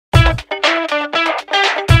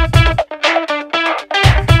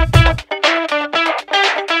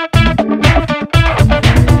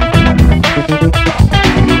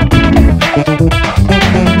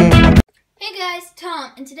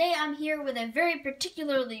very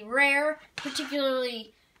particularly rare,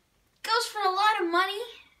 particularly goes for a lot of money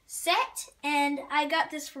set, and I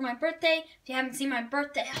got this for my birthday. If you haven't seen my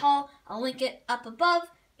birthday haul, I'll link it up above,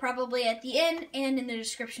 probably at the end and in the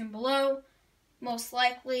description below, most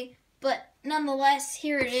likely. But nonetheless,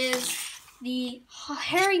 here it is, the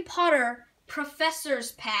Harry Potter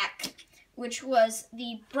Professor's Pack, which was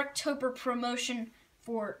the Bricktober promotion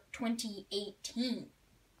for 2018.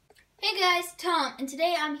 Hey guys, Tom, and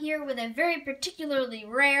today I'm here with a very particularly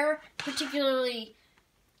rare, particularly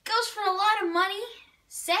goes for a lot of money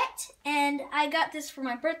set, and I got this for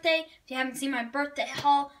my birthday. If you haven't seen my birthday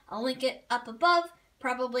haul, I'll link it up above,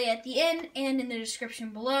 probably at the end and in the description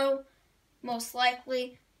below, most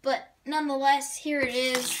likely. But nonetheless, here it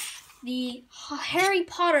is, the Harry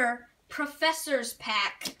Potter Professor's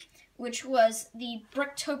Pack, which was the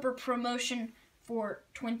Bricktober promotion for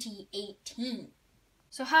 2018.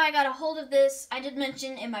 So how I got a hold of this, I did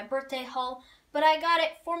mention in my birthday haul, but I got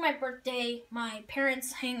it for my birthday. My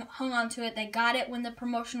parents hung on to it. They got it when the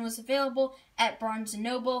promotion was available at Barnes &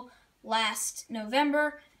 Noble last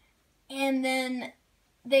November, and then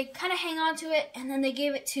they kind of hang on to it, and then they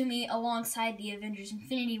gave it to me alongside the Avengers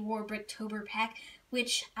Infinity War Bricktober pack,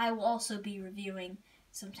 which I will also be reviewing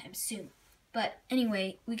sometime soon. But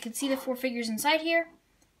anyway, we can see the 4 figures inside here.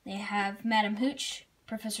 They have Madam Hooch,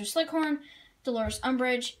 Professor Slughorn, Dolores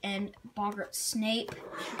Umbridge, and Boggart Snape.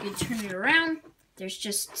 You can turn it around. There's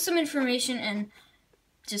just some information and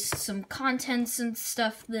just some contents and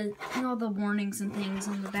stuff, all the warnings and things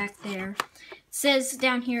on the back there. It says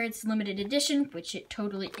down here it's limited edition, which it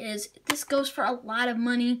totally is. This goes for a lot of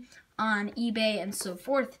money on eBay and so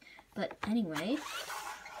forth. But anyway,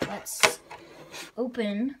 let's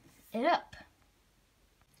open it up.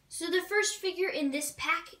 So the first figure in this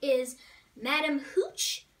pack is Madam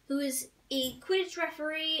Hooch, who is a Quidditch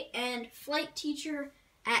referee and flight teacher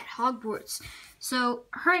at Hogwarts. So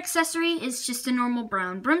her accessory is just a normal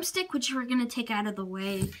brown broomstick, which we're going to take out of the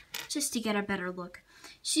way just to get a better look.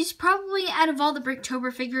 She's probably, out of all the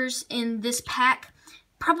Bricktober figures in this pack,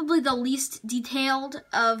 probably the least detailed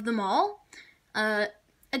of them all. A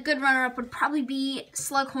good runner-up would probably be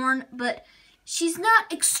Slughorn, but she's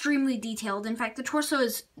not extremely detailed. In fact, the torso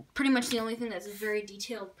is pretty much the only thing that's very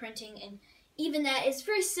detailed printing, and even that is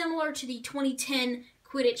very similar to the 2010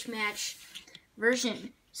 Quidditch match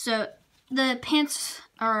version. So the pants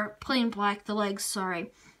are plain black, the legs,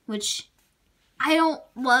 sorry, which I don't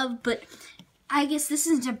love, but I guess this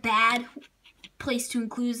isn't a bad place to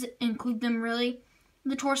include them, really.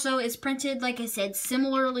 The torso is printed, like I said,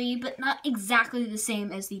 similarly, but not exactly the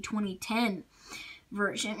same as the 2010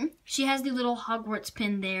 version. She has the little Hogwarts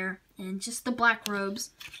pin there, and just the black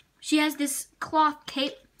robes. She has this cloth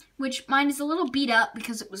cape, which mine is a little beat up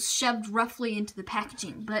because it was shoved roughly into the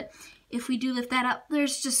packaging, but if we do lift that up,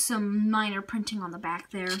 there's just some minor printing on the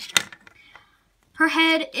back there. Her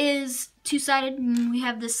head is two-sided. We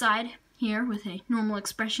have this side here with a normal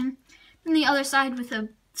expression, and the other side with a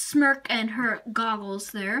smirk and her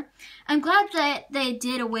goggles there. I'm glad that they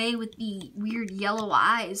did away with the weird yellow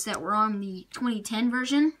eyes that were on the 2010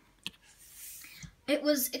 version. It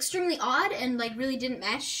was extremely odd and really didn't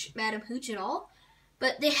match Madam Hooch at all,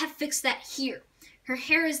 but they have fixed that here. Her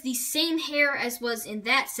hair is the same hair as was in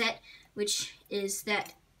that set, which is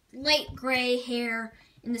that light gray hair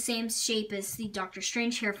in the same shape as the Doctor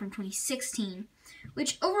Strange hair from 2016,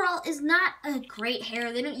 which overall is not a great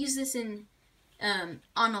hair. They don't use this in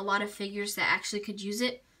on a lot of figures that actually could use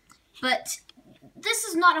it, but this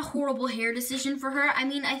is not a horrible hair decision for her. I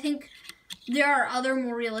mean, I think there are other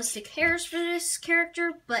more realistic hairs for this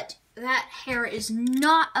character, but that hair is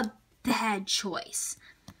not a bad choice.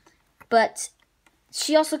 But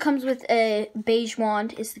she also comes with a beige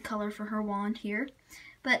wand, is the color for her wand here.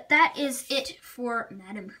 But that is it for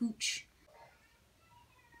Madam Hooch.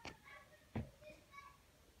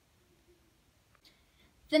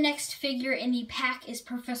 The next figure in the pack is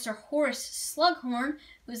Professor Horace Slughorn,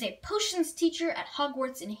 who is a potions teacher at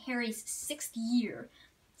Hogwarts in Harry's 6th year.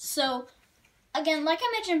 So, again, like I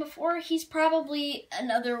mentioned before, he's probably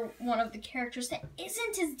another one of the characters that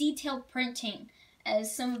isn't as detailed printing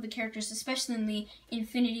as some of the characters, especially in the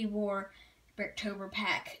Infinity War Bricktober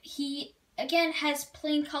pack. He, again, has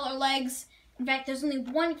plain color legs. In fact, there's only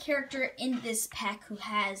one character in this pack who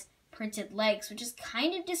has printed legs, which is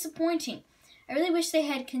kind of disappointing. I really wish they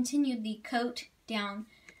had continued the coat down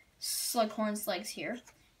Slughorn's legs here.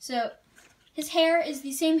 So, his hair is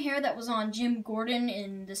the same hair that was on Jim Gordon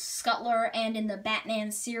in the Scuttler and in the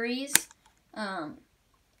Batman series,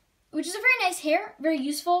 which is a very nice hair, very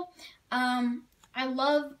useful. I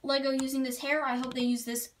love LEGO using this hair. I hope they use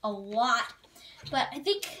this a lot. But I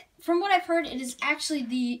think from what I've heard, it is actually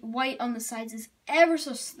the white on the sides is ever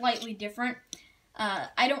so slightly different.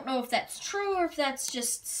 I don't know if that's true or if that's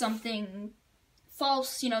just something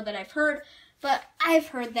false, that I've heard, but I've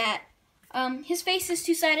heard that. His face is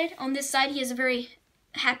two-sided. On this side, he has a very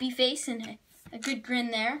happy face and a good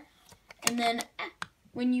grin there. And then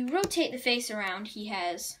when you rotate the face around, he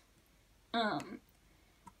has kind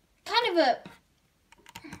of a,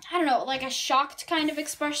 I don't know, like a shocked kind of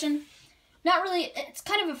expression. Not really, it's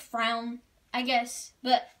kind of a frown, I guess,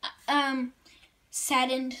 but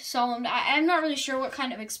saddened, solemn. I'm not really sure what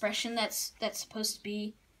kind of expression that's supposed to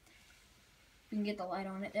be. We can get the light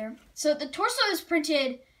on it there. So the torso is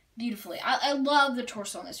printed beautifully. I love the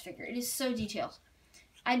torso on this figure. It is so detailed.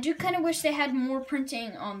 I do kind of wish they had more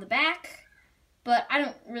printing on the back, but I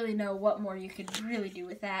don't really know what more you could really do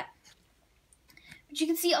with that. But you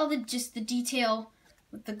can see all the detail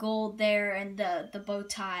with the gold there and the bow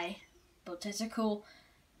tie. Bow ties are cool.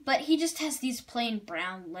 But he just has these plain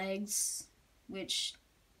brown legs, which,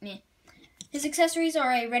 meh. His accessories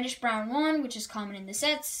are a reddish-brown wand, which is common in the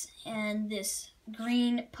sets, and this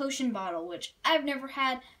green potion bottle, which I've never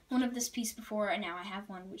had one of this piece before, and now I have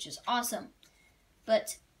one, which is awesome.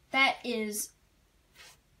 But that is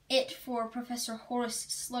it for Professor Horace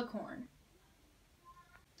Slughorn.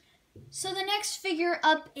 So the next figure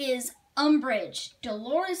up is Umbridge,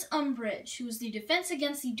 Dolores Umbridge, who was the Defense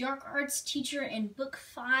Against the Dark Arts teacher in Book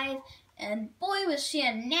 5, and boy was she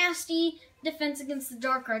a nasty Defense Against the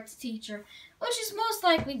Dark Arts teacher, which is most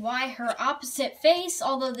likely why her opposite face,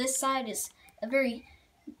 although this side is a very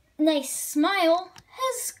nice smile,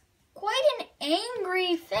 has quite an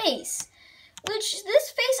angry face, which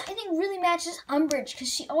this face I think really matches Umbridge,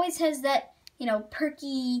 because she always has that,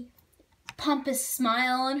 perky, pompous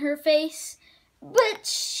smile on her face. But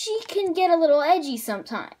she can get a little edgy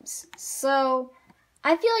sometimes. So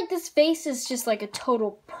I feel like this face is just like a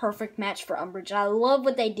total perfect match for Umbridge. I love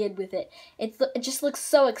what they did with it. It just looks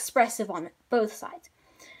so expressive on both sides.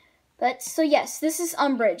 But so yes, this is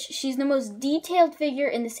Umbridge. She's the most detailed figure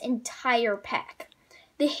in this entire pack.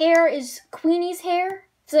 The hair is Queenie's hair.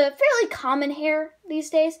 It's a fairly common hair these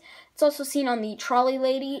days. It's also seen on the trolley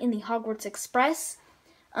lady in the Hogwarts Express.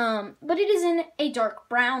 But it is in a dark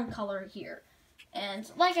brown color here.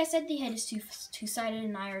 And like I said, the head is two-sided,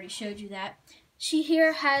 and I already showed you that. She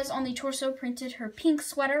here has on the torso printed her pink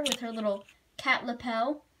sweater with her little cat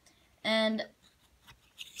lapel. And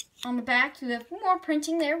on the back, you have more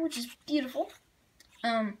printing there, which is beautiful.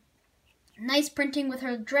 Nice printing with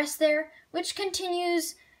her dress there, which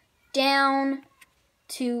continues down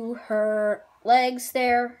to her legs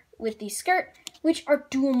there with the skirt, which are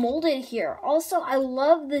dual molded here. Also, I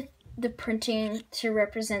love the printing to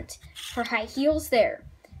represent her high heels there.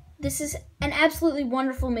 This is an absolutely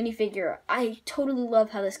wonderful minifigure. I totally love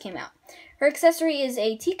how this came out. Her accessory is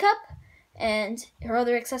a teacup, and her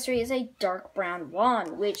other accessory is a dark brown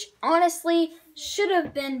wand, which honestly should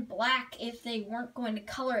have been black if they weren't going to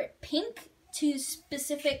color it pink to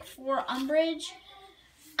specific for Umbridge.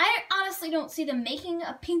 I honestly don't see them making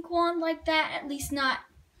a pink wand like that, at least not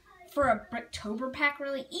for a Bricktober pack,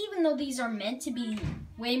 really, even though these are meant to be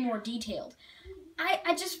way more detailed.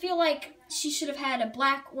 I just feel like she should have had a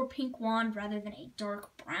black or pink wand rather than a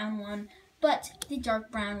dark brown one, but the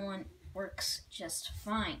dark brown one works just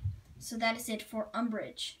fine. So that is it for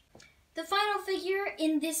Umbridge. The final figure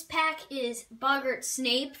in this pack is Boggart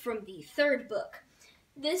Snape from the 3rd book.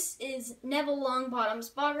 This is Neville Longbottom's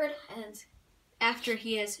Boggart, and after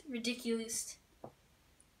he has ridiculous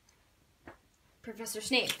Professor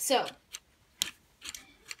Snape. So,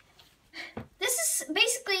 this is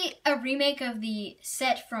basically a remake of the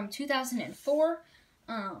set from 2004,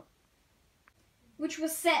 which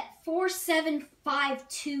was set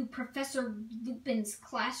 4752 Professor Lupin's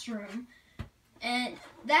Classroom. And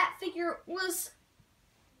that figure was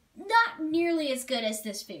not nearly as good as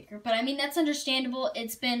this figure, but I mean, that's understandable.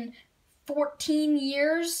 It's been 14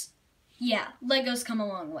 years. Yeah, Lego's come a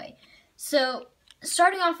long way. So,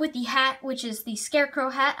 starting off with the hat, which is the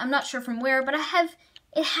Scarecrow hat. I'm not sure from where, but it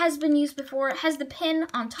has been used before. It has the pin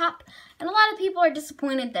on top, and a lot of people are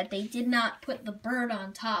disappointed that they did not put the bird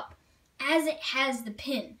on top as it has the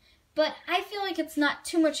pin. But I feel like it's not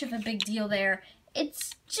too much of a big deal there.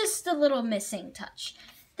 It's just a little missing touch.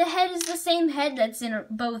 The head is the same head that's in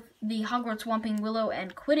both the Hogwarts Whomping Willow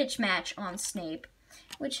and Quidditch match on Snape,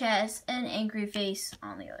 which has an angry face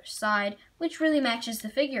on the other side, which really matches the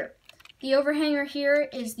figure. The overhanger here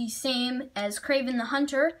is the same as Craven the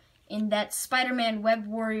Hunter in that Spider-Man Web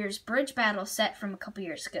Warriors Bridge Battle set from a couple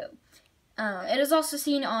years ago. It is also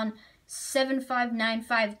seen on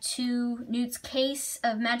 75952 Newt's Case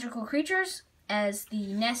of Magical Creatures as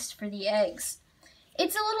the nest for the eggs.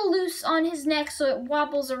 It's a little loose on his neck, so it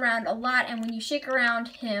wobbles around a lot, and when you shake around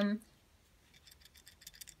him,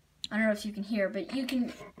 I don't know if you can hear, but you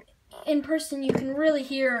can, in person, you can really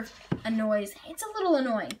hear a noise. It's a little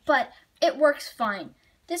annoying, but it works fine.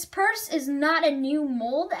 This purse is not a new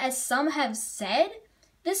mold, as some have said.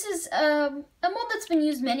 This is a mold that's been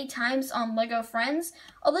used many times on LEGO Friends,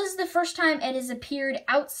 although this is the first time it has appeared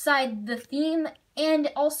outside the theme and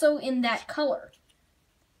also in that color.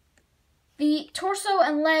 The torso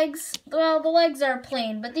and legs, well, the legs are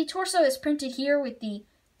plain, but the torso is printed here with the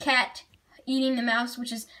cat eating the mouse,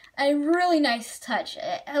 which is a really nice touch.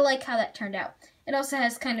 I like how that turned out. It also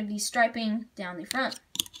has kind of the striping down the front.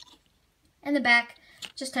 And the back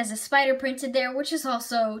just has a spider printed there, which is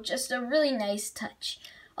also just a really nice touch.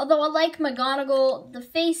 Although I like McGonagall, the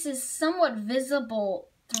face is somewhat visible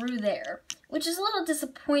through there, which is a little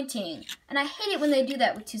disappointing, and I hate it when they do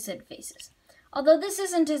that with two-sided faces. Although this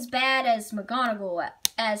isn't as bad as McGonagall,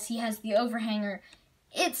 as he has the overhanger,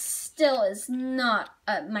 it still is not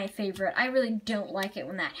my favorite. I really don't like it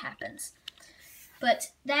when that happens.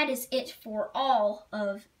 But that is it for all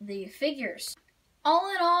of the figures. All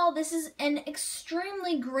in all, this is an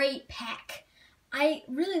extremely great pack. I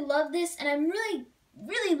really love this, and I'm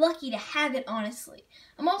really lucky to have it, honestly.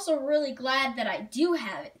 I'm also really glad that I do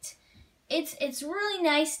have it. It's really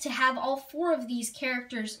nice to have all 4 of these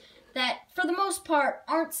characters that, for the most part,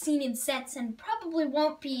 aren't seen in sets and probably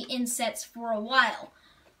won't be in sets for a while.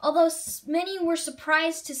 Although many were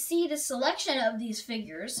surprised to see the selection of these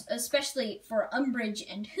figures, especially for Umbridge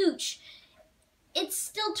and Hooch, it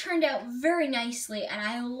still turned out very nicely, and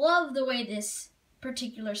I love the way this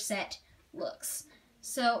particular set looks.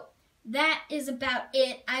 So that is about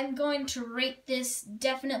it. I'm going to rate this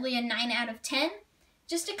definitely a 9 out of 10.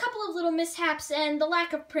 Just a couple of little mishaps, and the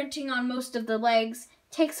lack of printing on most of the legs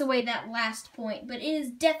takes away that last point, but it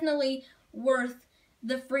is definitely worth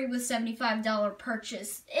the free with $75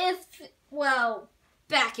 purchase if, well,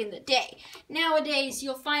 back in the day. Nowadays,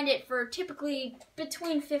 you'll find it for typically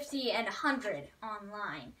between $50 and $100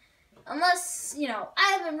 online. Unless, you know,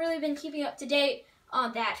 I haven't really been keeping up to date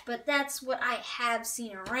on that, but that's what I have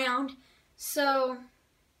seen around. So,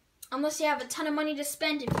 unless you have a ton of money to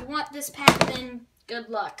spend, if you want this pack, then good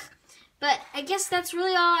luck. But I guess that's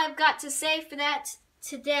really all I've got to say for that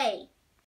today.